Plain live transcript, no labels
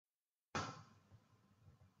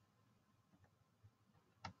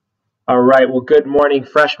All right. Well, good morning,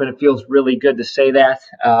 freshmen. It feels really good to say that.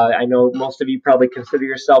 I know most of you probably consider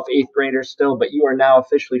yourself eighth graders still, but you are now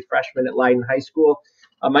officially freshmen at Leiden High School.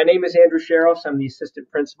 My name is Andrew Sharros. I'm the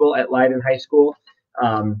assistant principal at Leiden High School,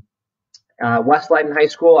 West Leiden High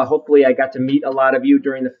School. Hopefully, I got to meet a lot of you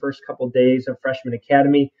during the first couple days of Freshman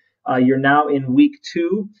Academy. You're now in week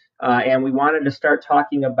 2, and we wanted to start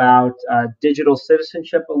talking about digital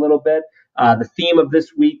citizenship a little bit. The theme of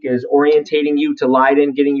this week is orientating you to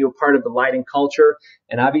Leiden, getting you a part of the Leiden culture.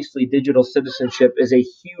 And obviously, digital citizenship is a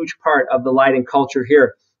huge part of the Leiden culture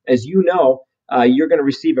here. As you know, you're going to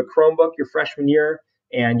receive a Chromebook your freshman year,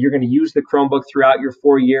 and you're going to use the Chromebook throughout your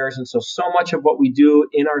 4 years. And so much of what we do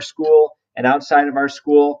in our school and outside of our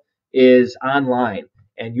school is online.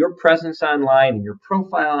 And your presence online and your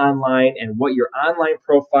profile online and what your online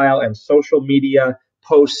profile and social media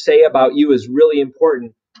posts say about you is really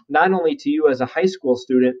important, not only to you as a high school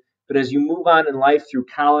student, but as you move on in life through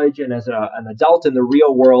college and as an adult in the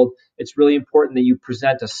real world. It's really important that you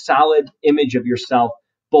present a solid image of yourself,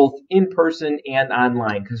 both in person and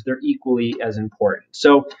online, because they're equally as important.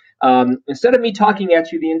 So instead of me talking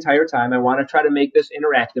at you the entire time, I want to try to make this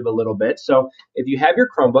interactive a little bit. So if you have your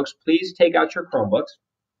Chromebooks, please take out your Chromebooks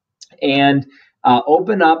and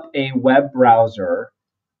open up a web browser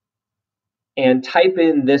and type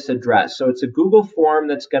in this address. So it's a Google form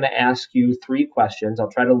that's going to ask you 3 questions. I'll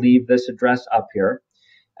try to leave this address up here.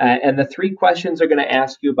 And the 3 questions are going to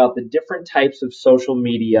ask you about the different types of social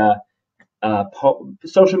media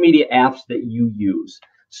apps that you use.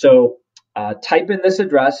 So type in this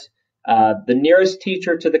address. The nearest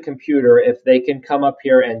teacher to the computer, if they can come up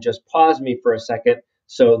here and just pause me for a second.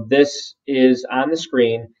 So this is on the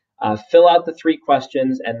screen. Fill out the 3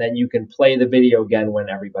 questions, and then you can play the video again when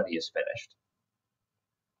everybody is finished.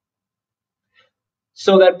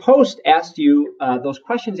 So that post asked you, those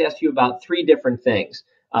questions asked you about 3 different things.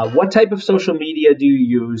 What type of social media do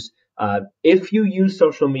you use? If you use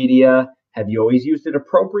social media, have you always used it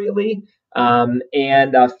appropriately?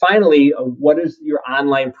 And finally, what does your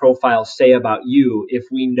online profile say about you if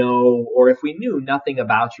we know or if we knew nothing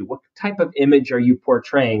about you? What type of image are you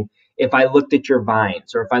portraying if I looked at your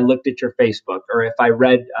Vines or if I looked at your Facebook or if I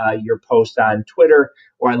read your post on Twitter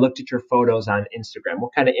or I looked at your photos on Instagram?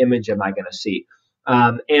 What kind of image am I going to see?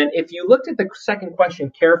 And if you looked at the second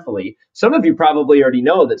question carefully, some of you probably already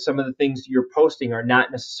know that some of the things you're posting are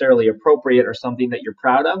not necessarily appropriate or something that you're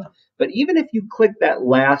proud of. But even if you click that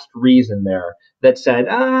last reason there that said,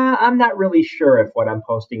 I'm not really sure if what I'm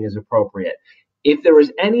posting is appropriate, if there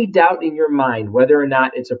was any doubt in your mind whether or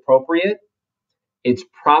not it's appropriate, it's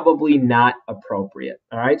probably not appropriate.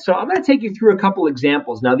 All right. So I'm going to take you through a couple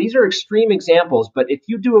examples. Now, these are extreme examples, but if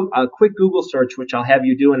you do a quick Google search, which I'll have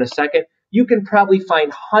you do in a second, you can probably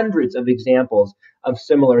find hundreds of examples of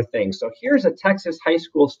similar things. So here's a Texas high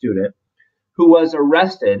school student who was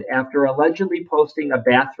arrested after allegedly posting a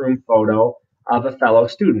bathroom photo of a fellow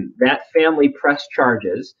student. That family pressed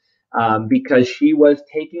charges because she was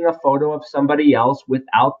taking a photo of somebody else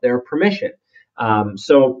without their permission.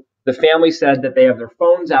 So the family said that they have their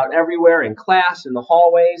phones out everywhere in class, in the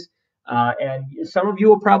hallways. And some of you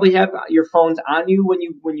will probably have your phones on you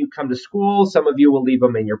when you come to school. Some of you will leave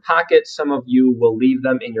them in your pocket. Some of you will leave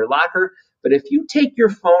them in your locker. But if you take your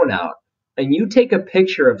phone out and you take a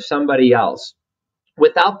picture of somebody else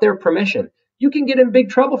without their permission, you can get in big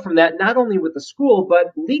trouble from that, not only with the school,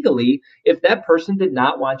 but legally if that person did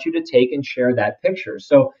not want you to take and share that picture.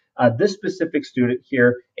 So this specific student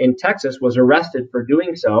here in Texas was arrested for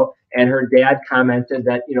doing so, and her dad commented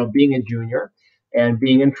that, being a junior and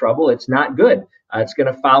being in trouble, it's not good. It's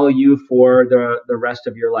going to follow you for the rest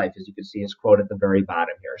of your life, as you can see his quote at the very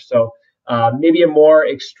bottom here. So maybe a more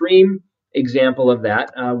extreme example of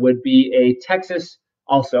that would be a Texas,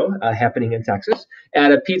 also happening in Texas,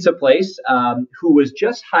 at a pizza place who was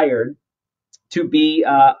just hired to be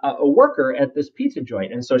a worker at this pizza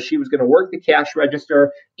joint. And so she was going to work the cash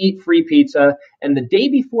register, eat free pizza. And the day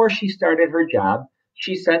before she started her job,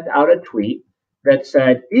 she sent out a tweet that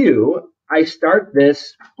said, "Ew, I start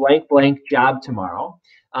this blank blank job tomorrow."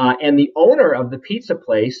 And the owner of the pizza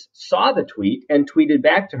place saw the tweet and tweeted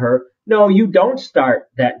back to her, "No, you don't start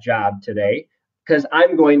that job today because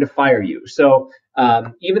I'm going to fire you." So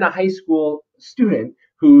even a high school student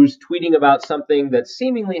who's tweeting about something that's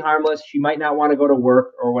seemingly harmless, she might not want to go to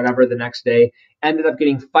work or whatever the next day, ended up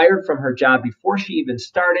getting fired from her job before she even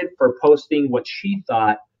started for posting what she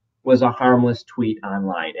thought was a harmless tweet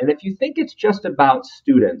online. And if you think it's just about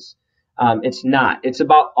students, it's not. It's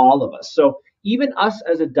about all of us. So even us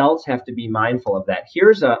as adults have to be mindful of that.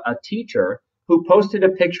 Here's a teacher who posted a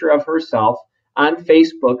picture of herself on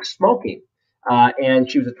Facebook smoking. And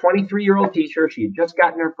she was a 23-year-old teacher. She had just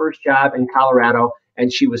gotten her first job in Colorado,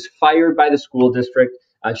 and she was fired by the school district.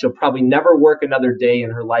 She'll probably never work another day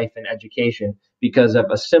in her life in education because of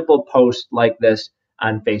a simple post like this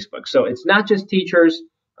on Facebook. So it's not just teachers,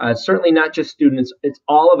 certainly not just students. It's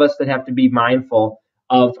all of us that have to be mindful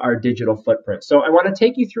of our digital footprint. So I want to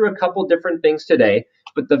take you through a couple different things today.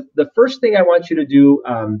 But the first thing I want you to do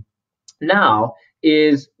now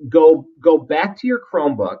is go back to your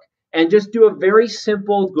Chromebook and just do a very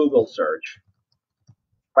simple Google search,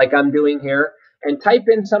 like I'm doing here, and type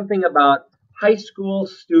in something about high school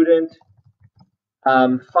student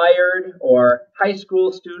fired, or high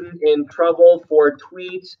school student in trouble for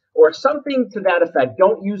tweets, or something to that effect.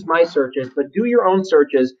 Don't use my searches, but do your own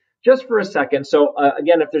searches just for a second. So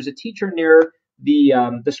again, if there's a teacher near the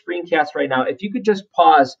screencast right now, if you could just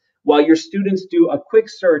pause while your students do a quick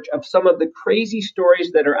search of some of the crazy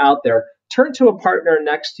stories that are out there. Turn to a partner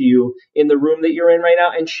next to you in the room that you're in right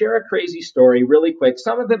now and share a crazy story really quick.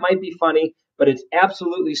 Some of it might be funny, but it's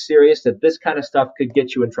absolutely serious that this kind of stuff could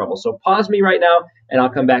get you in trouble. So pause me right now, and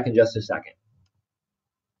I'll come back in just a second.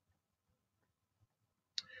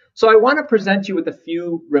 So I want to present you with a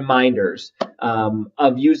few reminders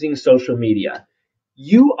of using social media.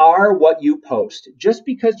 You are what you post. Just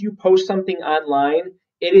because you post something online,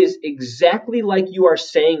 it is exactly like you are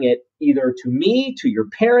saying it either to me, to your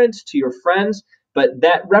parents, to your friends, but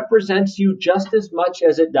that represents you just as much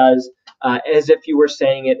as it does as if you were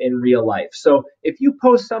saying it in real life. So if you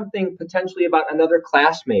post something potentially about another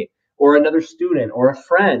classmate or another student or a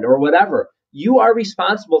friend or whatever, you are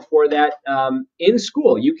responsible for that in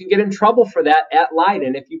school. You can get in trouble for that at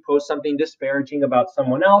Leiden if you post something disparaging about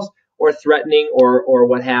someone else or threatening or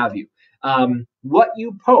what have you. What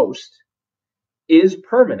you post is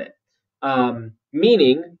permanent,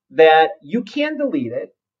 meaning that you can delete it,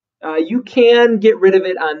 you can get rid of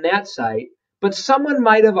it on that site, but someone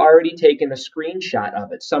might have already taken a screenshot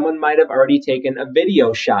of it. Someone might have already taken a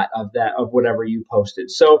video shot of that, of whatever you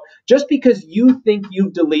posted. So just because you think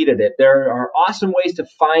you've deleted it, there are awesome ways to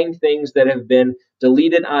find things that have been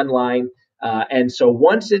deleted online. And so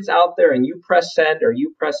once it's out there and you press send or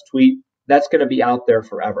you press tweet, that's going to be out there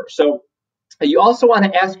forever. So you also want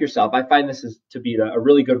to ask yourself, I find this is to be a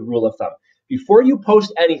really good rule of thumb, before you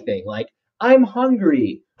post anything like, I'm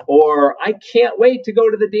hungry, or I can't wait to go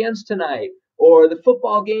to the dance tonight, or the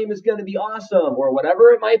football game is going to be awesome, or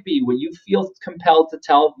whatever it might be, when you feel compelled to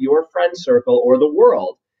tell your friend circle or the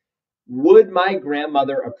world, would my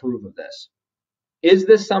grandmother approve of this? Is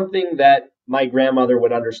this something that my grandmother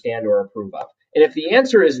would understand or approve of? And if the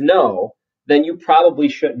answer is no, then you probably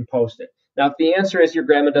shouldn't post it. Now, if the answer is your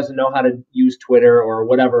grandma doesn't know how to use Twitter or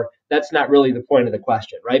whatever, that's not really the point of the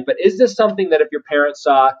question, right? But is this something that if your parents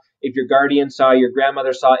saw, if your guardian saw, your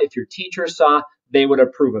grandmother saw, if your teacher saw, they would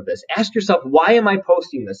approve of this? Ask yourself, why am I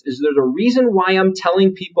posting this? Is there a reason why I'm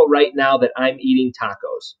telling people right now that I'm eating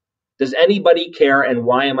tacos? Does anybody care, and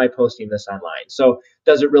why am I posting this online? So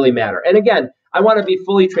does it really matter? And again, I want to be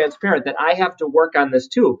fully transparent that I have to work on this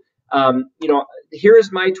too. Here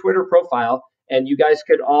is my Twitter profile. And you guys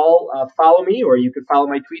could all follow me, or you could follow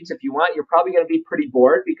my tweets if you want. You're probably going to be pretty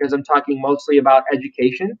bored because I'm talking mostly about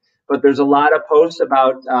education, but there's a lot of posts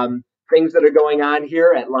about things that are going on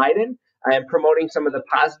here at Leiden. I am promoting some of the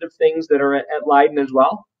positive things that are at Leiden as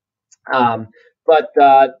well. But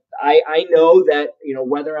I know that,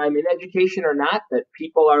 whether I'm in education or not, that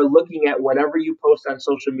people are looking at whatever you post on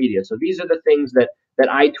social media. So these are the things that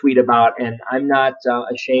I tweet about, and I'm not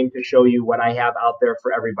ashamed to show you what I have out there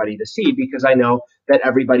for everybody to see, because I know that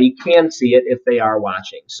everybody can see it if they are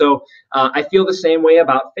watching. So I feel the same way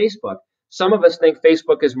about Facebook. Some of us think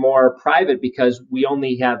Facebook is more private because we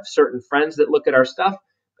only have certain friends that look at our stuff.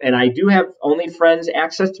 And I do have only friends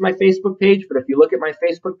access to my Facebook page. But if you look at my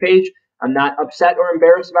Facebook page, I'm not upset or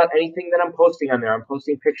embarrassed about anything that I'm posting on there. I'm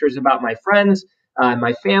posting pictures about my friends,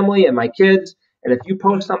 my family, and my kids. And if you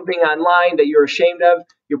post something online that you're ashamed of,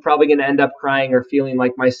 you're probably going to end up crying or feeling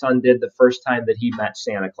like my son did the first time that he met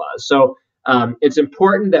Santa Claus. So it's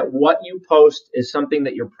important that what you post is something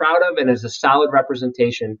that you're proud of and is a solid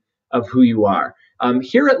representation of who you are.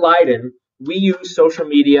 Here at Leiden, we use social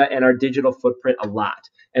media and our digital footprint a lot.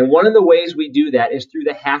 And one of the ways we do that is through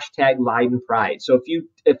the hashtag #LeidenPride. So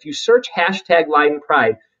if you search hashtag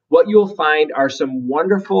 #LeidenPride, what you'll find are some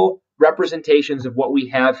wonderful representations of what we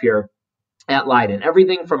have here at Leiden.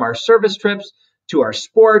 Everything from our service trips to our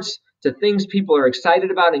sports to things people are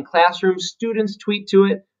excited about in classrooms. Students tweet to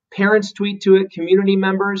it, parents tweet to it, community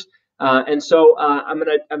members. And so I'm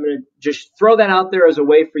gonna just throw that out there as a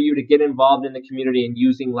way for you to get involved in the community and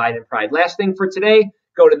using #LeidenPride. Last thing for today,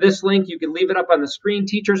 go to this link. You can leave it up on the screen.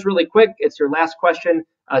 Teachers, really quick, it's your last question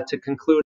to conclude.